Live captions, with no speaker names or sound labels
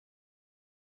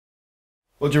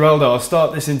Well, Geraldo, I'll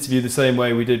start this interview the same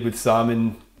way we did with Sam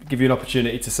and give you an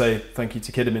opportunity to say thank you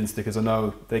to Kidderminster, because I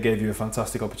know they gave you a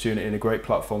fantastic opportunity and a great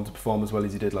platform to perform as well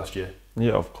as you did last year.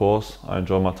 Yeah, of course. I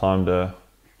enjoyed my time there.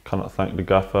 Cannot thank the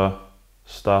gaffer,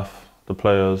 staff, the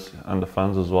players and the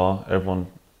fans as well. Everyone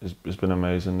it's been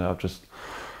amazing there.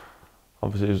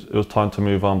 Obviously it was time to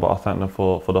move on, but I thank them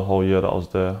for the whole year that I was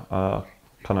there. I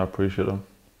kind of appreciate them.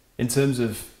 In terms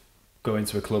of going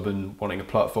to a club and wanting a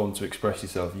platform to express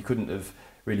yourself, you couldn't have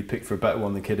really picked for a better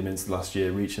one than Kidderminster last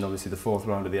year, reaching obviously the fourth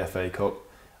round of the FA Cup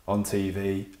on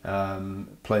TV,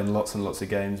 playing lots and lots of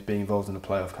games, being involved in a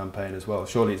playoff campaign as well.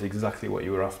 Surely it's exactly what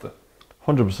you were after.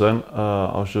 100%.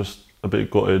 I was just a bit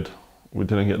gutted we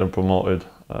didn't get them promoted.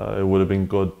 It would have been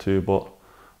good too, but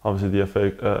obviously the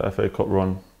FA Cup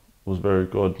run was very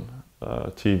good.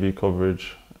 TV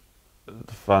coverage,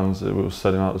 the fans, it was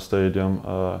selling out the stadium.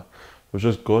 It was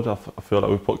just good. I feel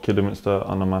like we put Kidderminster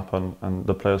on the map and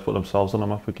the players put themselves on the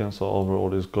map again, so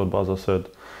overall it's good, but as I said,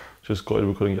 just gutted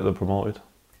we couldn't get them promoted.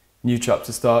 New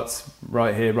chapter starts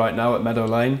right here, right now at Meadow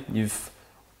Lane. I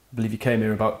believe you came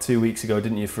here about 2 weeks ago,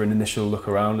 didn't you, for an initial look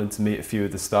around and to meet a few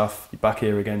of the staff. You're back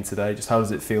here again today. Just how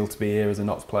does it feel to be here as a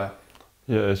Notts player?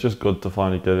 Yeah, it's just good to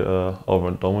finally get it over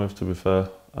and done with, to be fair.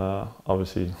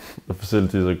 Obviously, the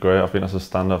facilities are great. I think that's a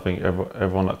standard. I think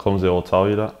everyone that comes here will tell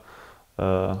you that.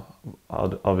 I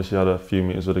obviously had a few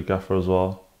meetings with the gaffer as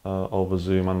well, over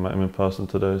Zoom, and met him in person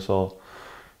today, so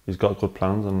he's got good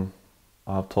plans and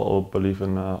I have total belief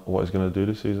in what he's going to do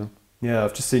this season. Yeah,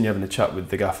 I've just seen you having a chat with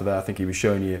the gaffer there. I think he was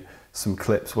showing you some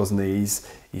clips, wasn't he?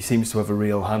 He seems to have a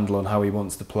real handle on how he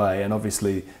wants to play, and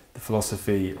obviously the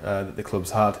philosophy that the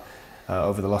club's had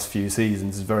over the last few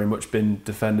seasons has very much been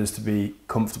defenders to be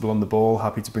comfortable on the ball,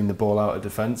 happy to bring the ball out of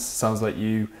defence. Sounds like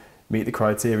you meet the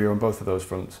criteria on both of those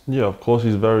fronts. Yeah, of course,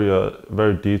 he's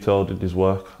very detailed in his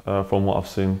work from what I've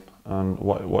seen and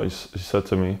what he said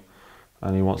to me.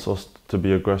 And he wants us to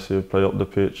be aggressive, play up the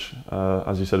pitch,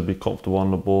 as you said, be comfortable on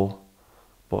the ball.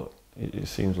 But it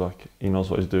seems like he knows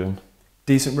what he's doing.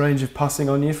 Decent range of passing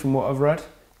on you from what I've read?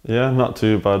 Yeah, not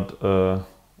too bad.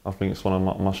 I think it's one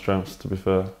of my strengths, to be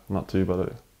fair. Not too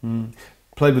bad.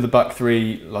 Played with the back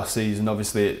three last season.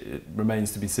 Obviously it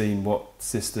remains to be seen what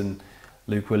system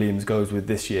Luke Williams goes with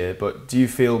this year, but do you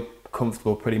feel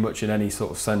comfortable pretty much in any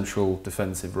sort of central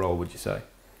defensive role, would you say?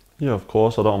 Yeah, of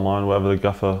course. I don't mind whatever the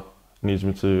gaffer needs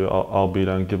me to. I'll be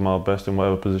there and give my best in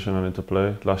whatever position I need to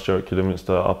play. Last year at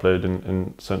Kidderminster, I played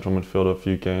in central midfield a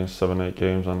few games, 7-8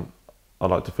 games, and I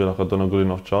like to feel like I've done a good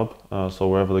enough job. So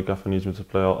wherever the gaffer needs me to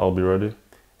play, I'll be ready.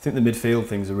 I think the midfield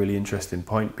thing's a really interesting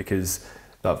point, because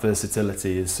that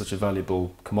versatility is such a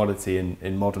valuable commodity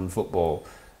in modern football.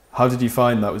 How did you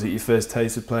find that? Was it your first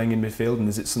taste of playing in midfield, and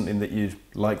is it something that you'd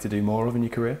like to do more of in your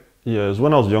career? Yeah, it was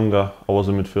when I was younger. I was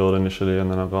in midfield initially,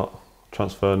 and then I got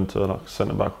transferred into like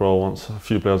centre-back role once a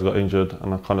few players got injured,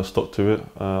 and I kind of stuck to it.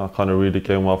 I kind of really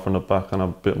came well from the back and a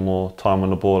bit more time on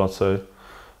the ball, I'd say.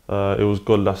 It was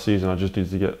good last season. I just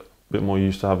needed to get a bit more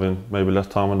used to having maybe less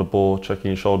time on the ball, checking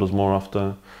your shoulders more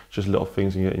often, just little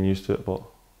things and getting used to it. But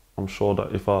I'm sure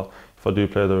that if I do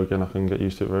play there again, I can get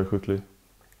used to it very quickly.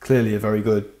 Clearly a very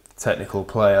good technical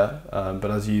player,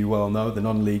 but as you well know, the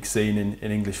non-league scene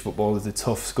in English football is a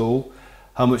tough school.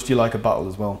 How much do you like a battle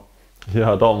as well?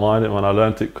 Yeah, I don't mind it, man. I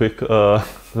learnt it quick.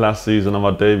 Last season on my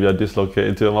debut, I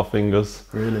dislocated 2 of my fingers.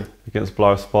 Really? Against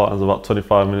Blythe Spartans, about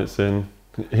 25 minutes in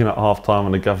at half time,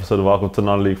 and the gaffer said, welcome to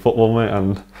non-league football, mate,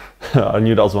 and I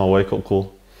knew that was my wake-up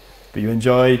call. But you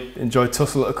enjoy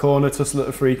tussle at a corner, tussle at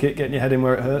a free kick, getting your head in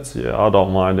where it hurts? Yeah, I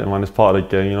don't mind it, man. It's part of the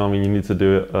game, you know what I mean? You need to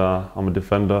do it. I'm a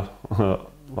defender,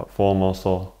 like foremost,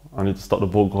 so I need to stop the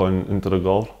ball going into the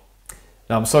goal.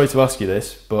 Now, I'm sorry to ask you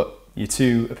this, but your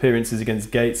 2 appearances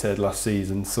against Gateshead last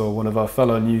season saw one of our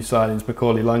fellow new signings,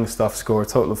 Macaulay Langstaff, score a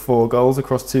total of 4 goals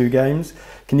across 2 games.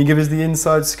 Can you give us the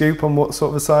inside scoop on what sort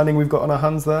of a signing we've got on our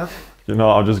hands there? You know,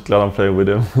 I'm just glad I'm playing with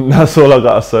him. That's all I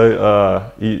got to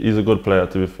say. He's a good player,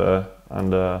 to be fair,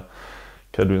 and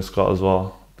Kedwin Scott as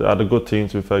well. They had a good team,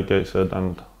 to be fair, Gateshead,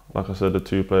 and like I said, the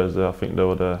 2 players there, I think they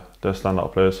were their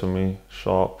standout players for me.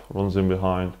 Sharp, runs in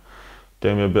behind,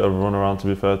 gave me a bit of a run around, to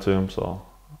be fair to him, so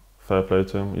fair play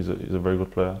to him. He's a very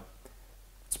good player.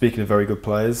 Speaking of very good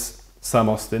players, Sam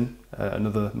Austin,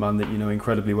 another man that you know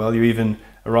incredibly well. You even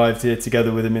arrived here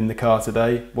together with him in the car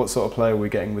today. What sort of player are we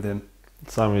getting with him?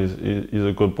 Sam he's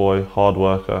a good boy, hard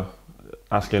worker.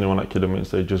 Ask anyone at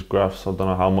Kidderminster, he just grafts. I don't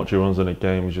know how much he runs in a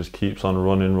game. He just keeps on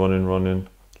running,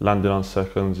 landing on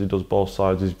seconds. He does both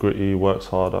sides. He's gritty, he works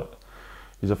hard.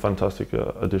 He's a fantastic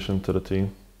addition to the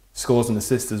team. Scores and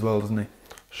assists as well, doesn't he?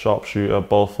 Sharp shooter,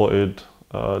 ball-footed,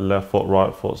 left foot,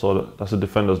 right foot. So that's a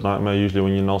defender's nightmare. Usually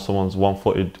when you know someone's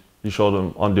one-footed, you show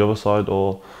them on the other side,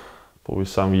 but with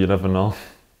Sam, you never know.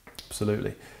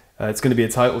 Absolutely. It's going to be a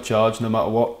title charge no matter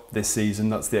what this season.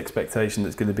 That's the expectation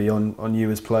that's going to be on you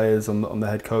as players, on the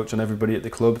head coach, on everybody at the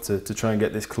club to try and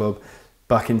get this club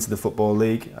back into the Football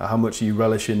League. How much are you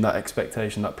relishing that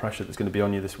expectation, that pressure that's going to be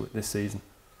on you this season?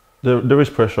 There is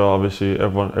pressure, obviously.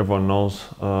 Everyone knows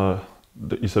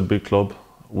it's a big club.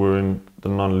 We're in the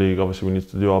non-league. Obviously, we need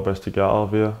to do our best to get out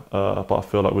of here. But I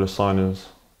feel like with the signings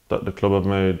that the club have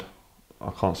made,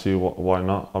 I can't see why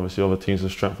not. Obviously, other teams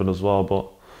have strengthened as well, but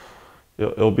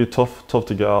it'll be tough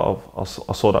to get out of.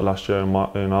 I saw that last year in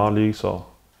our league, so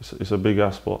it's a big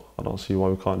ask, but I don't see why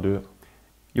we can't do it.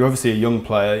 You're obviously a young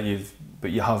player,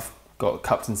 but you have got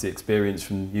captaincy experience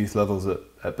from youth levels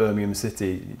at Birmingham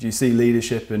City. Do you see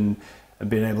leadership and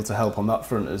being able to help on that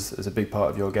front as a big part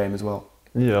of your game as well?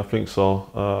 Yeah, I think so.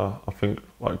 I think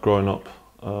like growing up,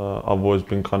 I've always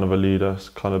been kind of a leader. It's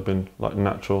kind of been like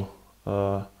natural.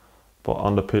 But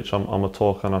on the pitch, I'm a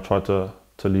talker and I try to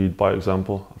lead by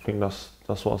example. I think that's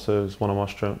what I say is one of my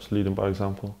strengths, leading by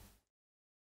example.